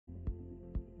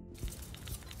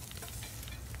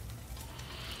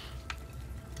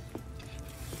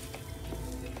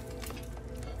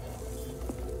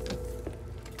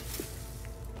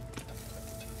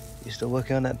Still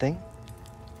working on that thing?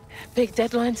 Big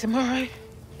deadline tomorrow.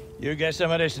 You get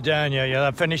some of this down, you'll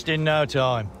have finished in no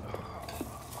time.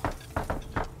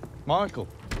 Michael.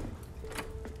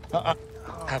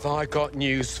 Have I got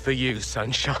news for you,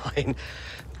 sunshine?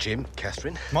 Jim,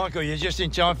 Catherine? Michael, you're just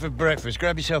in time for breakfast.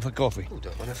 Grab yourself a coffee. Oh,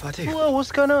 don't mind if I do. Well,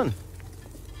 what's going on?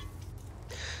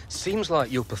 Seems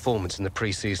like your performance in the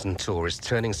pre-season tour is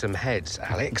turning some heads,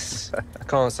 Alex.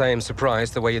 Can't say I'm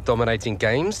surprised the way you're dominating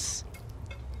games.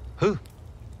 Who?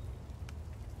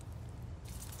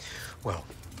 Well,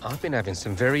 I've been having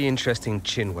some very interesting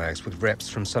chinwags with reps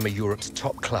from some of Europe's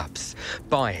top clubs.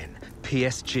 Bayern,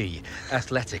 PSG,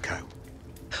 Atletico.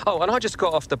 Oh, and I just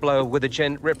got off the blow with a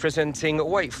gent representing,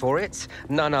 wait for it,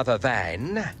 none other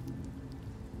than...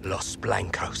 Los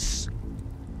Blancos.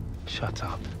 Shut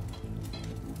up.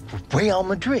 Real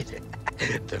Madrid?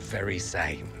 The very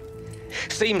same.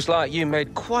 Seems like you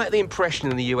made quite the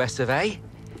impression in the US of A.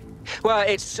 Well,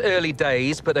 it's early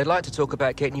days, but they'd like to talk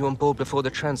about getting you on board before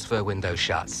the transfer window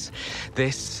shuts.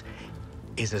 This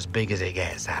is as big as it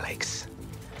gets, Alex.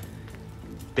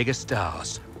 Bigger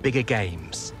stars, bigger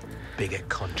games, bigger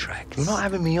contracts. You're not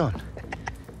having me on.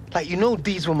 Like, you know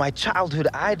these were my childhood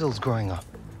idols growing up.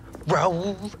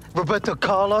 Raul, Roberto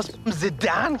Carlos,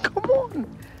 Zidane, come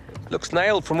on. Looks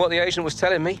nailed from what the agent was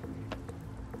telling me.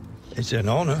 It's an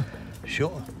honor,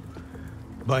 sure.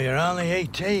 But you're only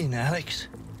 18, Alex.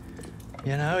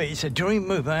 You know, it's a dream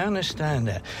move, I understand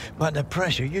that. But the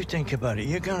pressure, you think about it,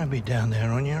 you're gonna be down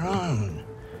there on your own.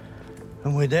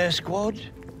 And with their squad,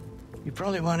 you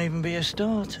probably won't even be a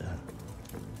starter.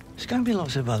 There's gonna be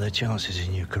lots of other chances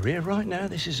in your career. Right now,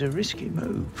 this is a risky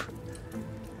move.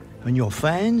 And your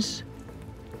fans,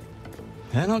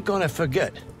 they're not gonna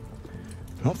forget.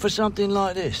 Not for something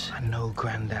like this. I know,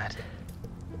 Grandad.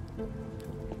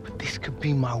 But this could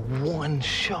be my one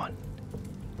shot.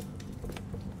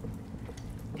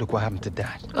 Look what happened to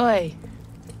Dad. Oi.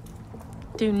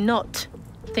 Do not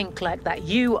think like that.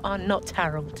 You are not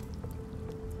Harold.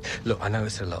 Look, I know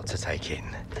it's a lot to take in,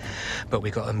 but we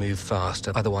got to move fast,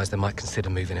 otherwise they might consider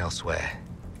moving elsewhere.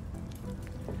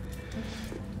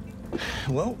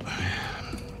 Well,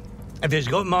 if it's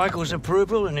got Michael's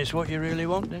approval and it's what you really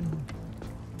want, then...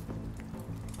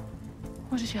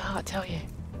 What does your heart tell you?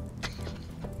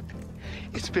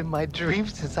 It's been my dream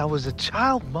since I was a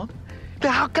child, Mum.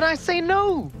 How can I say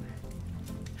no?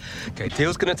 Okay,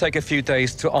 deal's gonna take a few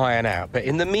days to iron out, but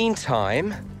in the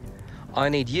meantime, I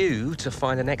need you to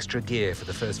find an extra gear for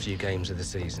the first few games of the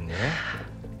season, yeah?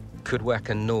 Could whack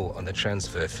a naught on the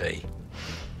transfer fee.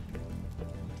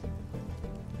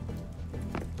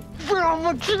 Real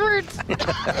Madrid!